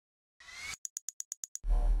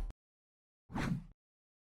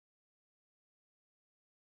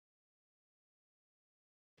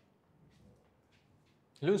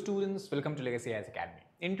Hello students, welcome to Legacy IAS Academy.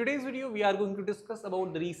 In today's video, we are going to discuss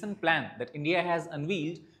about the recent plan that India has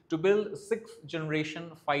unveiled to build 6th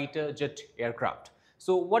generation fighter jet aircraft.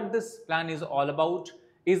 So what this plan is all about?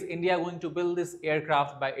 Is India going to build this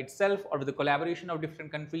aircraft by itself or with the collaboration of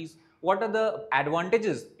different countries? What are the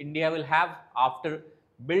advantages India will have after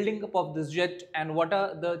building up of this jet, and what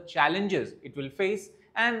are the challenges it will face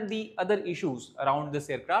and the other issues around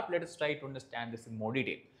this aircraft? Let us try to understand this in more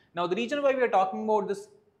detail. Now, the reason why we are talking about this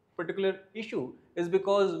particular issue is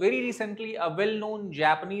because very recently a well-known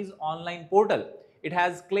Japanese online portal, it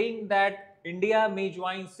has claimed that India may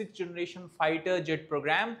join 6th generation fighter jet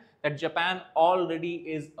program that Japan already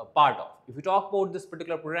is a part of. If we talk about this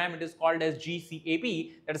particular program, it is called as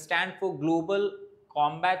GCAP, that stands for Global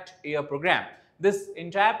Combat Air Program. This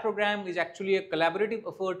entire program is actually a collaborative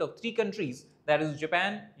effort of 3 countries, that is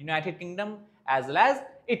Japan, United Kingdom as well as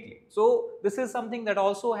Italy. So this is something that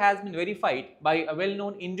also has been verified by a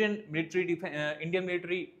well-known Indian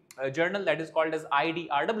military journal that is called as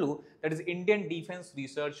IDRW, that is Indian Defence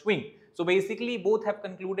Research Wing. So basically both have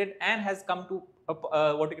concluded and has come to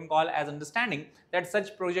what you can call as understanding that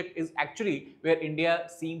such project is actually where India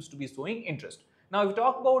seems to be showing interest. Now if we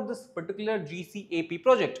talk about this particular GCAP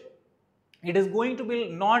project, it is going to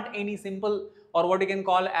build not any simple or what you can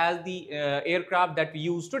call as the aircraft that we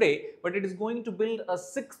use today, but it is going to build a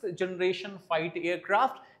 6th generation fighter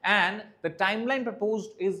aircraft, and the timeline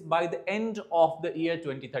proposed is by the end of the year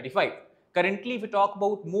 2035. Currently, if we talk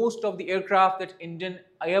about most of the aircraft that Indian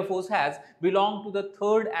Air Force has belong to the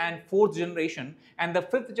 3rd and 4th generation, and the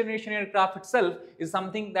 5th generation aircraft itself is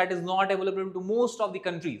something that is not available to most of the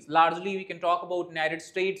countries. Largely, we can talk about United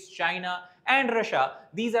States, China and Russia.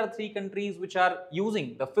 These are 3 countries which are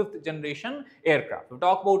using the 5th generation aircraft. If we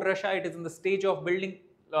talk about Russia, it is in the stage of building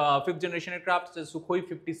 5th generation aircraft, such as Sukhoi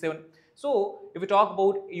 57. So if we talk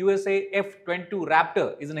about USA F-22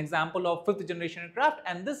 Raptor is an example of 5th generation aircraft,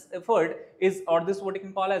 and this effort is, or this what you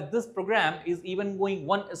can call as this program is even going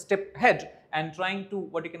one step ahead and trying to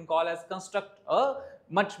what you can call as construct a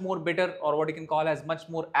much more better or what you can call as much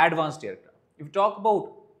more advanced aircraft. If we talk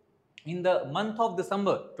about in the month of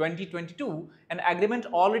December 2022, an agreement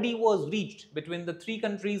already was reached between the 3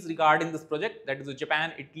 countries regarding this project, that is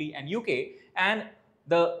Japan, Italy and UK, and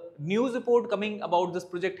the news report coming about this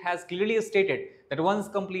project has clearly stated that once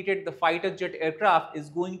completed, the fighter jet aircraft is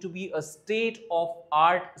going to be a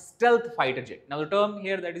state-of-art stealth fighter jet. Now, the term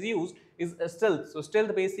here that is used is stealth. So,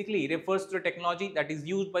 stealth basically refers to the technology that is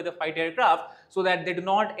used by the fighter aircraft so that they do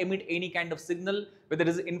not emit any kind of signal, whether it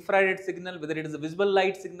is infrared signal, whether it is a visible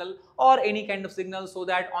light signal or any kind of signal, so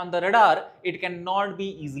that on the radar it cannot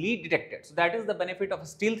be easily detected. So, that is the benefit of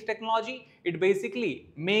stealth technology. It basically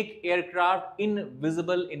make aircraft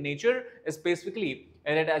invisible in nature, specifically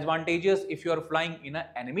and it is advantageous if you are flying in an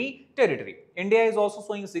enemy territory. India is also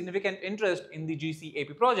showing significant interest in the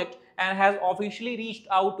GCAP project and has officially reached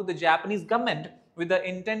out to the Japanese government with the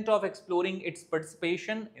intent of exploring its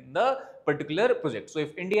participation in the particular project. So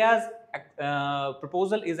if India's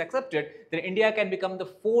proposal is accepted, then India can become the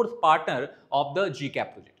 4th partner of the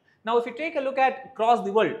GCAP project. Now if you take a look at across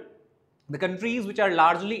the world, the countries which are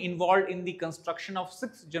largely involved in the construction of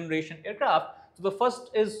 6th generation aircraft, so the first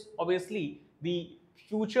is obviously the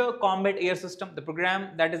Future Combat Air System, the program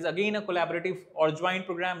that is again a collaborative or joint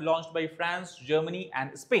program launched by France, Germany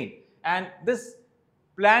and Spain. And this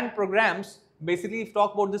planned programs, basically if you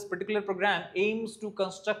talk about this particular program, aims to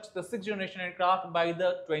construct the 6th generation aircraft by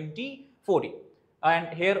the 2040. And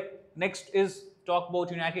here next is talk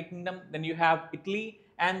about United Kingdom, then you have Italy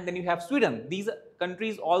and then you have Sweden. These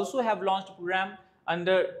countries also have launched a program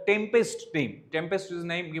under Tempest name. Tempest is the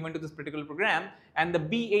name given to this particular program, and the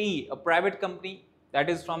BAE, a private company that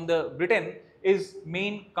is from the Britain, is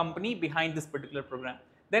main company behind this particular program.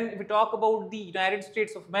 Then if we talk about the United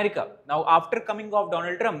States of America, now after coming off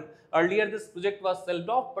Donald Trump, earlier this project was shelved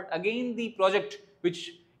off, but again the project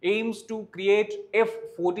which aims to create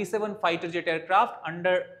F-47 fighter jet aircraft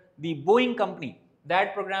under the Boeing company,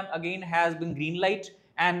 that program again has been greenlight,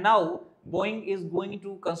 and now Boeing is going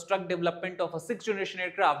to construct development of a 6th generation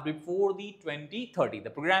aircraft before the 2030.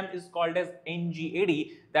 The program is called as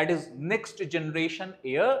NGAD, that is Next Generation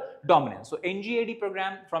Air Dominance. So NGAD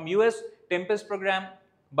program from US, Tempest program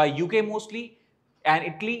by UK mostly, and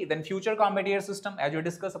Italy, then Future Combat Air System, as we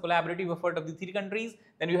discussed, a collaborative effort of the 3 countries.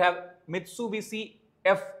 Then you have Mitsubishi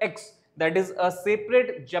FX, that is a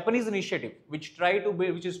separate Japanese initiative which is trying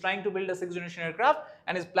to build a 6th generation aircraft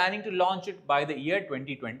and is planning to launch it by the year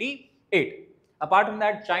 2028. Apart from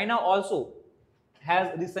that, China also has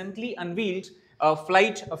recently unveiled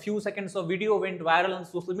flight, a few seconds of video went viral on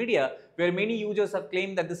social media, where many users have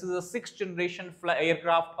claimed that this is a 6th generation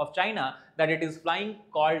aircraft of China that it is flying,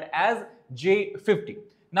 called as J-50.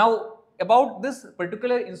 Now, about this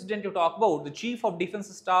particular incident you talk about, the Chief of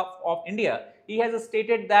Defence Staff of India, he has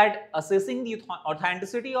stated that assessing the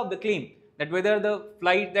authenticity of the claim that whether the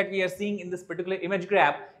flight that we are seeing in this particular image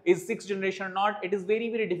grab is 6th generation or not, it is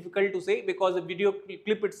very difficult to say, because the video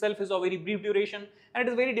clip itself is of very brief duration, and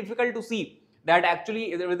it is very difficult to see that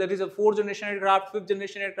actually whether it is a 4th generation aircraft, 5th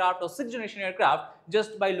generation aircraft or 6th generation aircraft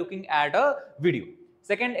just by looking at a video.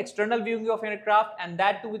 Second, external viewing of an aircraft, and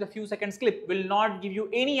that too with a few seconds clip, will not give you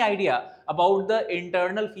any idea about the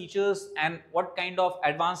internal features and what kind of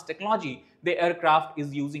advanced technology the aircraft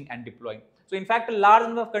is using and deploying. So in fact, a large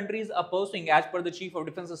number of countries are pursuing, as per the Chief of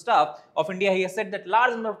Defence Staff of India, he has said that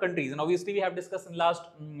large number of countries, and obviously we have discussed in last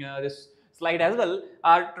this slide as well,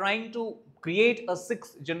 are trying to create a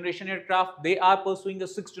 6th generation aircraft. They are pursuing a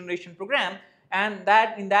 6th generation program, and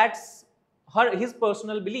that his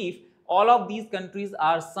personal belief, all of these countries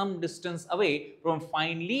are some distance away from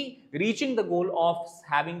finally reaching the goal of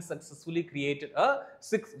having successfully created a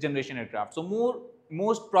 6th generation aircraft. So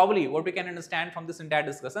most probably what we can understand from this entire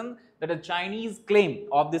discussion, that a Chinese claim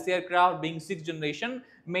of this aircraft being 6th generation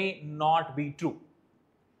may not be true.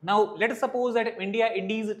 Now, let us suppose that India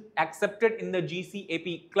indeed accepted in the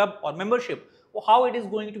GCAP club or membership, how it is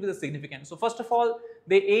going to be the significance. So first of all,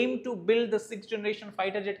 they aim to build the 6th generation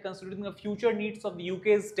fighter jet considering the future needs of the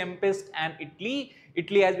UK's Tempest and Italy.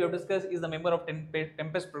 Italy, as we have discussed, is a member of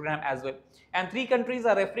Tempest program as well. And 3 countries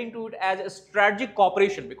are referring to it as a strategic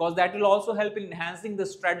cooperation, because that will also help in enhancing the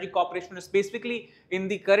strategic cooperation, specifically in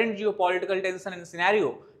the current geopolitical tension and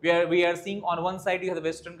scenario, where we are seeing on one side you have the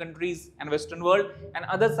Western countries and Western world, and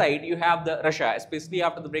other side you have the Russia, especially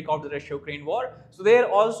after the breakout of the Russia-Ukraine war. So there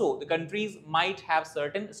also the countries might have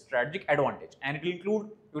certain strategic advantage, and it will include,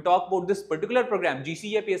 we talk about this particular program,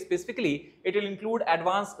 GCAP specifically, it will include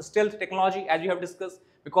advanced stealth technology, as you have discussed,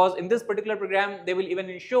 because in this particular program, they will even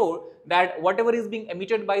ensure that whatever is being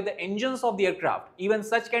emitted by the engines of the aircraft, even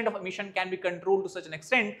such kind of emission can be controlled to such an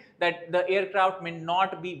extent that the aircraft may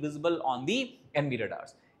not be visible on the enemy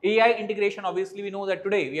radars. AI integration, obviously we know that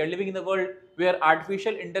today we are living in a world where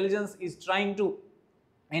artificial intelligence is trying to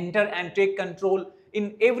enter and take control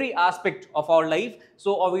in every aspect of our life.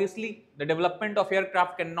 So obviously the development of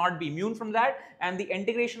aircraft cannot be immune from that, and the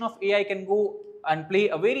integration of AI can go and play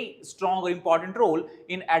a very strong or important role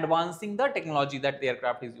in advancing the technology that the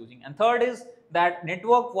aircraft is using. And third is that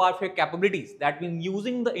network warfare capabilities, that means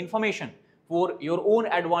using the information for your own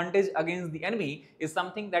advantage against the enemy, is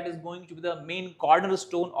something that is going to be the main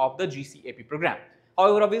cornerstone of the GCAP program.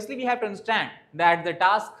 However, obviously we have to understand that the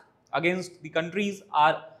task against the countries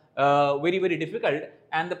are very difficult,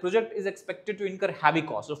 and the project is expected to incur heavy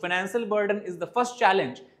costs. So financial burden is the first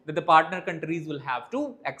challenge that the partner countries will have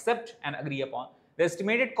to accept and agree upon. The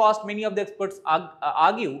estimated cost, many of the experts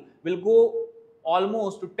argue, will go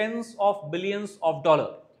almost to tens of billions of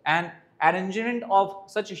dollars, and arrangement of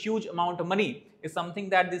such a huge amount of money is something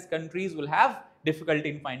that these countries will have difficulty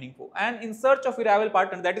in finding for. And in search of reliable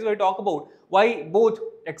partners, that is why I talk about why both,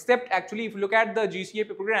 except actually if you look at the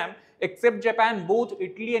GCAP program, except Japan, both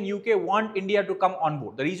Italy and UK want India to come on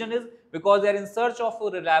board. The reason is because they are in search of a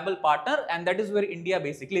reliable partner, and that is where India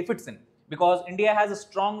basically fits in, because India has a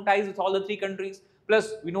strong ties with all the 3 countries.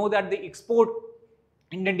 Plus we know that the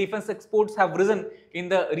Indian defense exports have risen in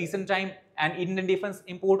the recent time, and Indian defense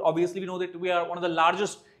import, obviously we know that we are one of the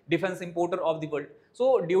largest defense importer of the world.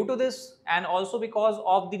 So due to this, and also because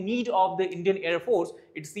of the need of the Indian Air Force,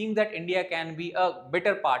 it seems that India can be a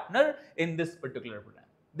better partner in this particular program.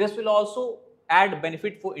 This will also add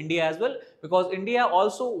benefit for India as well, because India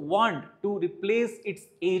also want to replace its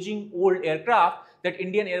aging old aircraft that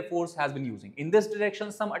Indian Air Force has been using. In this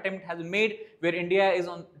direction, some attempt has been made where India is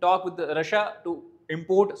on talk with Russia to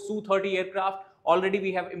import Su-30 aircraft. Already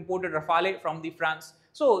we have imported Rafale from the France.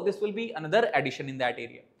 So this will be another addition in that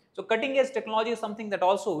area. So cutting edge technology is something that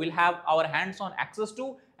also will have our hands-on access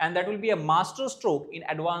to, and that will be a master stroke in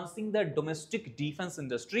advancing the domestic defense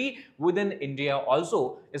industry within India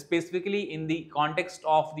also, specifically in the context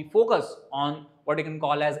of the focus on what you can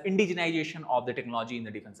call as indigenization of the technology in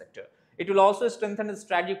the defense sector. It will also strengthen its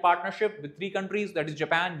strategic partnership with 3 countries, that is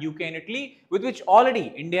Japan, UK and Italy, with which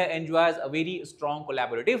already India enjoys a very strong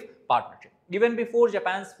collaborative partnership. Even before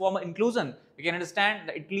Japan's formal inclusion, we can understand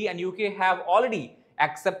that Italy and UK have already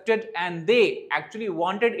accepted, and they actually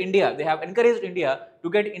wanted India, they have encouraged India to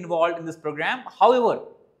get involved in this program. However,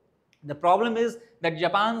 the problem is that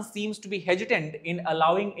Japan seems to be hesitant in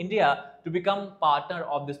allowing India to become partner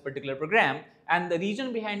of this particular program, and the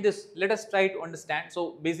reason behind this, let us try to understand.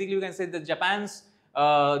 So basically you can say that Japan's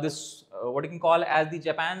what you can call as the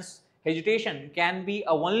Japan's hesitation can be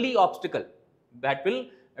a only obstacle that will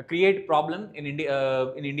create problem in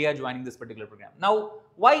India joining this particular program. Now,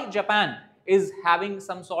 why Japan is having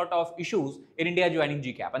some sort of issues in India joining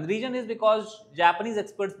GCAP? And the reason is because Japanese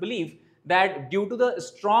experts believe that due to the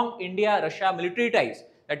strong India-Russia military ties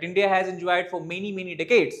that India has enjoyed for many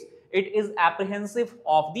decades, it is apprehensive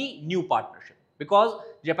of the new partnership, because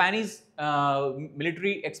Japanese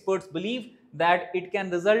military experts believe that it can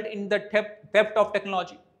result in the theft of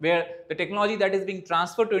technology, where the technology that is being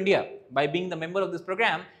transferred to India by being the member of this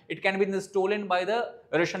program, it can be stolen by the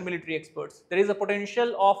Russian military experts. There is a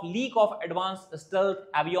potential of leak of advanced stealth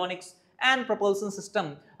avionics and propulsion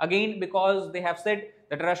system, again because they have said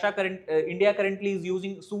that India currently is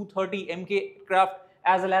using Su-30 MK aircraft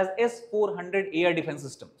as well as S-400 air defense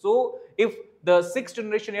system. So if the 6th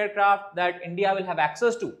generation aircraft that India will have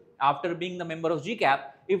access to after being the member of GCAP,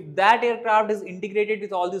 if that aircraft is integrated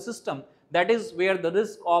with all the system, that is where the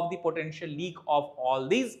risk of the potential leak of all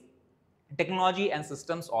these technology and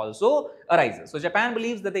systems also arises. So Japan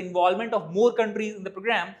believes that the involvement of more countries in the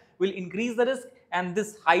program will increase the risk, and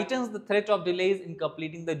this heightens the threat of delays in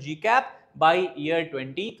completing the GCAP by year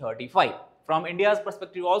 2035. From India's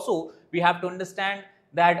perspective also, we have to understand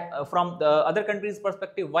that from the other countries'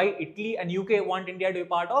 perspective, why Italy and UK want India to be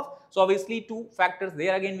part of. So obviously two factors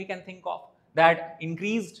there again we can think of, that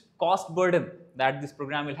increased cost burden that this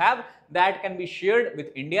program will have, that can be shared with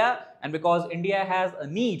India, and because India has a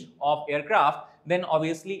need of aircraft, then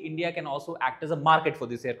obviously India can also act as a market for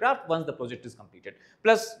this aircraft once the project is completed.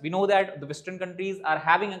 Plus we know that the Western countries are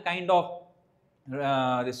having a kind of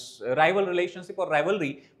this rival relationship or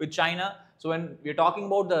rivalry with China. So when we are talking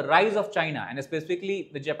about the rise of China, and specifically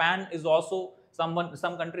the Japan is also some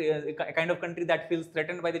country, a kind of country that feels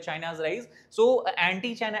threatened by the China's rise. So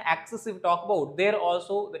anti-China axis, if we talk about, there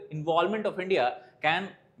also the involvement of India can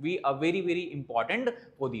be a very important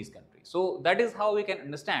for these countries. So that is how we can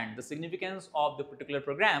understand the significance of the particular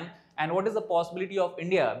program and what is the possibility of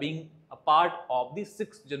India being a part of the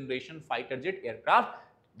 6th generation fighter jet aircraft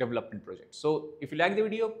development project. So if you like the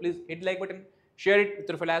video, please hit the like button, share it with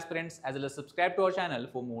your fellow aspirants, as well as subscribe to our channel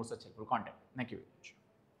for more such helpful content. Thank you very much.